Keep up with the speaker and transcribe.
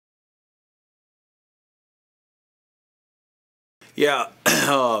Yeah,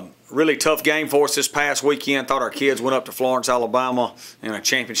 really tough game for us this past weekend. Thought our kids went up to Florence, Alabama in a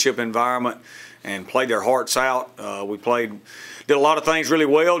championship environment and played their hearts out. Did a lot of things really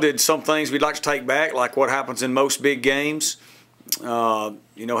well, did some things we'd like to take back, like what happens in most big games. Had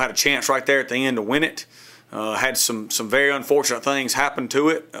a chance right there at the end to win it. Had some very unfortunate things happen to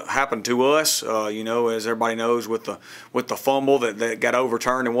us. As everybody knows, with the fumble that got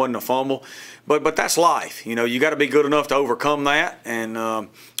overturned and wasn't a fumble, but that's life. You got to be good enough to overcome that, and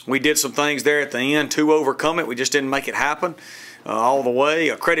we did some things there at the end to overcome it. We just didn't make it happen all the way.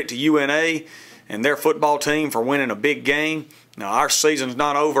 A credit to UNA and their football team for winning a big game. Now our season's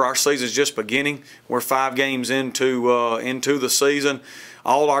not over. Our season's just beginning. We're 5 games into the season.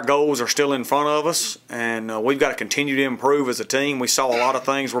 All our goals are still in front of us, and we've got to continue to improve as a team. We saw a lot of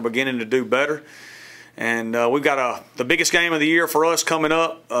things we're beginning to do better, and we've got the biggest game of the year for us coming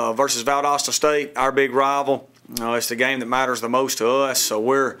up versus Valdosta State, our big rival. It's the game that matters the most to us, so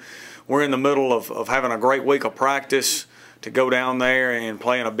we're in the middle of having a great week of practice to go down there and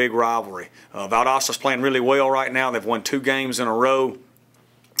play in a big rivalry. Valdosta's playing really well right now. They've won 2 games in a row,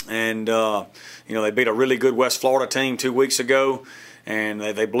 and they beat a really good West Florida team 2 weeks ago. And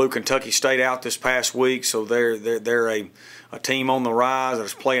they blew Kentucky State out this past week, so they're a team on the rise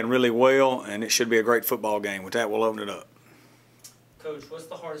that's playing really well, and it should be a great football game. With that, we'll open it up. Coach, what's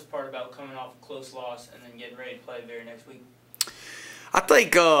the hardest part about coming off a close loss and then getting ready to play the very next week? I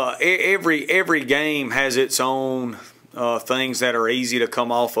think every game has its own things that are easy to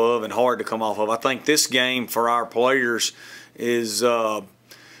come off of and hard to come off of. I think this game for our players is, it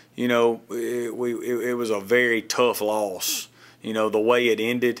was a very tough loss. The way it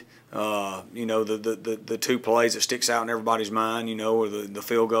ended, the 2 plays that sticks out in everybody's mind, or the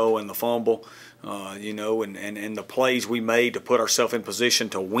field goal and the fumble, and the plays we made to put ourselves in position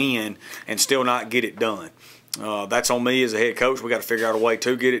to win and still not get it done. That's on me as a head coach. We got to figure out a way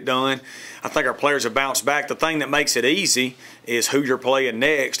to get it done. I think our players have bounced back. The thing that makes it easy is who you're playing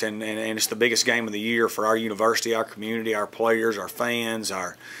next, and it's the biggest game of the year for our university, our community, our players, our fans,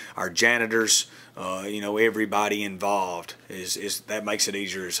 our janitors. Everybody involved is that makes it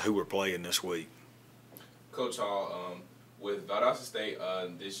easier is who we're playing this week. Coach Hall, with Valdosta State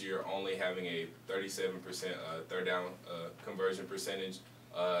this year only having a 37% third down conversion percentage,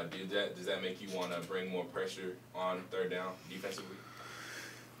 does that make you want to bring more pressure on third down defensively?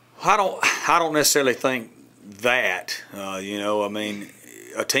 I don't necessarily think that.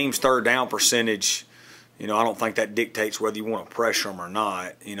 A team's third down percentage, I don't think that dictates whether you want to pressure them or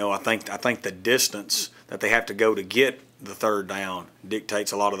not. I think the distance that they have to go to get the third down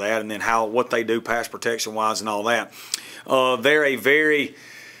dictates a lot of that, and then what they do pass protection wise and all that. They're a very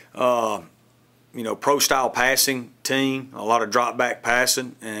pro-style passing team, a lot of drop back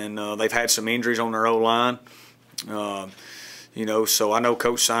passing, and they've had some injuries on their O-line. So I know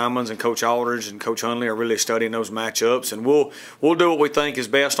Coach Simons and Coach Aldridge and Coach Hundley are really studying those matchups, and we'll do what we think is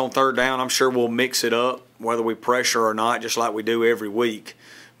best on third down. I'm sure we'll mix it up, whether we pressure or not, just like we do every week.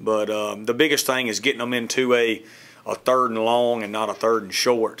 But the biggest thing is getting them into a 3rd and long and not a 3rd and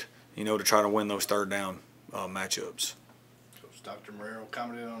short, to try to win those third down matchups. Coach, Dr. Marrero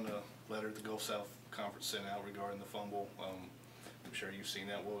commented on the letter the Gulf South Conference sent out regarding the fumble. I'm sure you've seen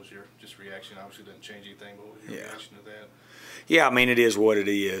that. What was your reaction? Obviously, it doesn't change anything, but what was your reaction to that? Yeah, it is what it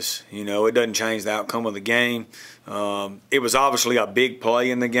is. It doesn't change the outcome of the game. It was obviously a big play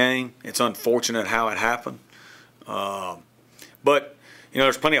in the game. It's unfortunate how it happened. But,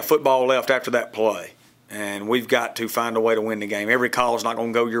 there's plenty of football left after that play, and we've got to find a way to win the game. Every call is not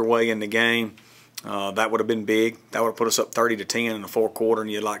going to go your way in the game. That would have been big. That would have put us up 30-10 in the 4th quarter,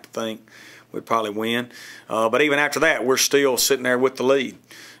 and you'd like to think we'd probably win. But even after that, we're still sitting there with the lead.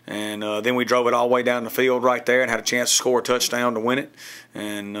 And then we drove it all the way down the field right there and had a chance to score a touchdown to win it,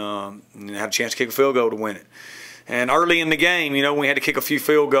 and had a chance to kick a field goal to win it. And early in the game, we had to kick a few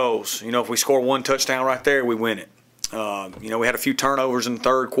field goals. If we score 1 touchdown right there, we win it. We had a few turnovers in the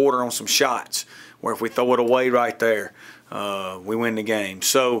 3rd quarter on some shots where if we throw it away right there, we win the game.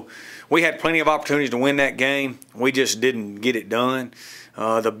 So we had plenty of opportunities to win that game. We just didn't get it done.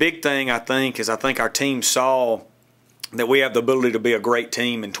 The big thing, I think our team saw that we have the ability to be a great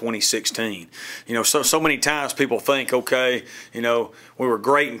team in 2016. So many times people think, okay, we were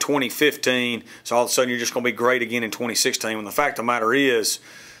great in 2015, so all of a sudden you're just going to be great again in 2016. When the fact of the matter is,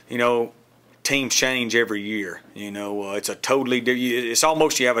 teams change every year. It's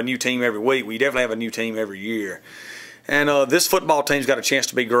almost you have a new team every week. We definitely have a new team every year. And this football team's got a chance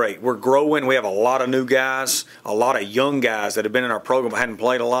to be great. We're growing. We have a lot of new guys, a lot of young guys that have been in our program but hadn't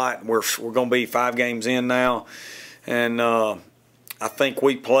played a lot. We're going to be 5 games in now. And I think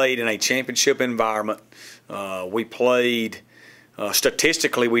we played in a championship environment. We played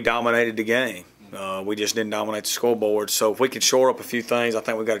statistically we dominated the game. We just didn't dominate the scoreboard. So if we could shore up a few things, I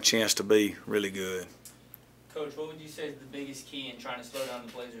think we got a chance to be really good. Coach, what would you say is the biggest key in trying to slow down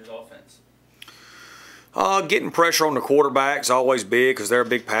the Blazers' offense? Getting pressure on the quarterback is always big because they're a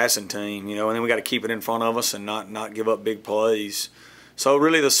big passing team, and then we got to keep it in front of us and not give up big plays. So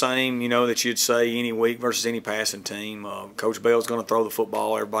really the same, that you'd say any week versus any passing team. Coach Bell's going to throw the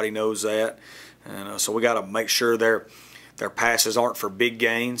football. Everybody knows that, and so we got to make sure their passes aren't for big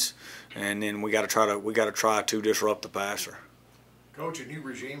gains, and then we got to try to disrupt the passer. Coach, a new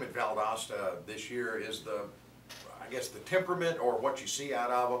regime at Valdosta this year is I guess the temperament or what you see out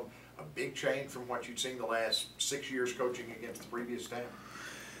of them a big change from what you'd seen the last 6 years coaching against the previous staff?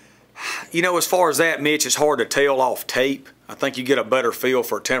 As far as that, Mitch, it's hard to tell off tape. I think you get a better feel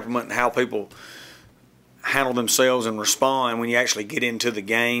for temperament and how people handle themselves and respond when you actually get into the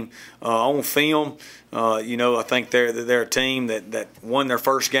game. On film, I think they're a team that won their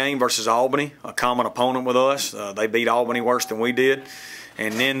first game versus Albany, a common opponent with us. They beat Albany worse than we did.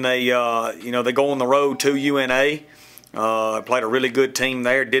 And then they go on the road to UNA. Played a really good team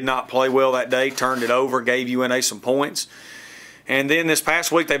there. Did not play well that day. Turned it over. Gave UNA some points. And then this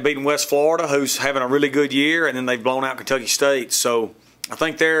past week they've beaten West Florida, who's having a really good year, and then they've blown out Kentucky State. So I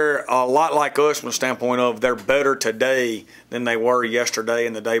think they're a lot like us from the standpoint of they're better today than they were yesterday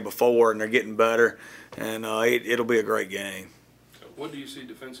and the day before, and they're getting better. And it'll be a great game. What do you see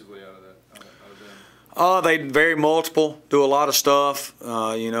defensively out of that? They very multiple, do a lot of stuff.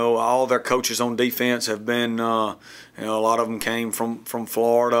 All their coaches on defense have been, a lot of them came from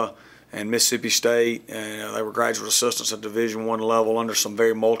Florida and Mississippi State, and they were graduate assistants at Division I level under some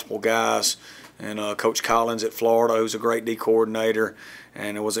very multiple guys. And Coach Collins at Florida, who's a great D coordinator,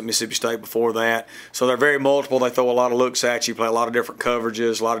 and it was at Mississippi State before that. So they're very multiple. They throw a lot of looks at you, play a lot of different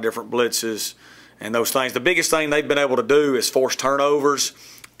coverages, a lot of different blitzes, and those things. The biggest thing they've been able to do is force turnovers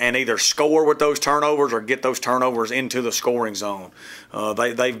and either score with those turnovers or get those turnovers into the scoring zone.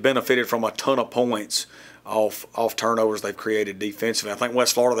 They've benefited from a ton of points off turnovers they've created defensively. I think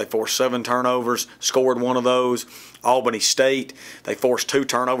West Florida, they forced 7 turnovers, scored one of those. Albany State, they forced 2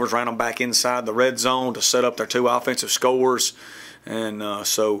 turnovers, ran them back inside the red zone to set up their 2 offensive scores. And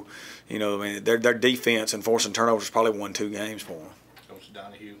their defense and forcing turnovers probably won 2 games for them. Coach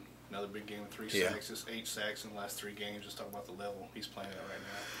Donahue, another big game with 3 sacks. Just 8 sacks in the last 3 games. Just talk about the level he's playing at right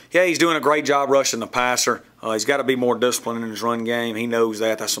now. Yeah, he's doing a great job rushing the passer. He's got to be more disciplined in his run game. He knows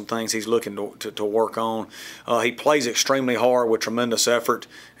that. That's some things he's looking to work on. He plays extremely hard with tremendous effort,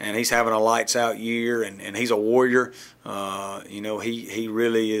 and he's having a lights-out year, and he's a warrior. He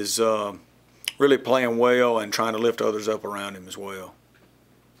really is really playing well and trying to lift others up around him as well.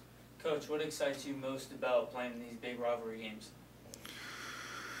 Coach, what excites you most about playing in these big rivalry games?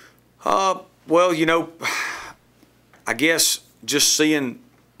 Well, I guess just seeing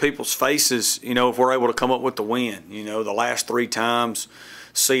people's faces, if we're able to come up with the win. The last 3 times,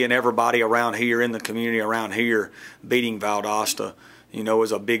 seeing everybody around here in the community around here beating Valdosta,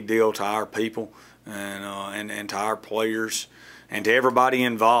 is a big deal to our people and to our players and to everybody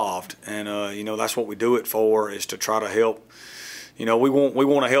involved. And that's what we do it for, is to try to help. We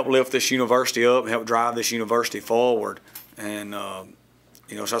want to help lift this university up and help drive this university forward. And so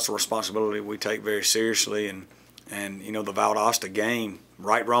that's a responsibility we take very seriously. And the Valdosta game,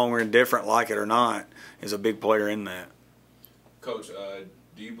 right, wrong, or indifferent, like it or not, is a big player in that. Coach,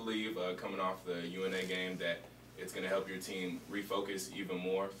 do you believe coming off the UNA game that it's going to help your team refocus even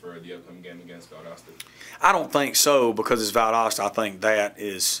more for the upcoming game against Valdosta? I don't think so, because it's Valdosta. I think that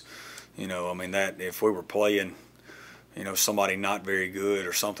is, that if we were playing, somebody not very good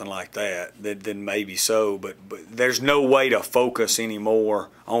or something like that, then maybe so. But there's no way to focus any more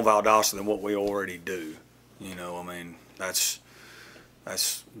on Valdosta than what we already do.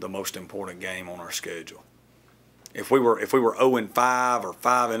 That's the most important game on our schedule. If we were 0-5 or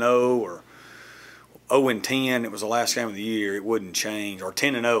 5-0 or 0-10, it was the last game of the year, it wouldn't change. Or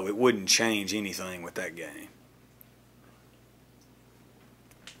 10-0, it wouldn't change anything with that game.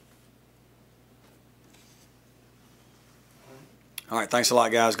 All right, thanks a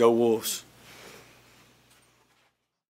lot, guys. Go Wolves.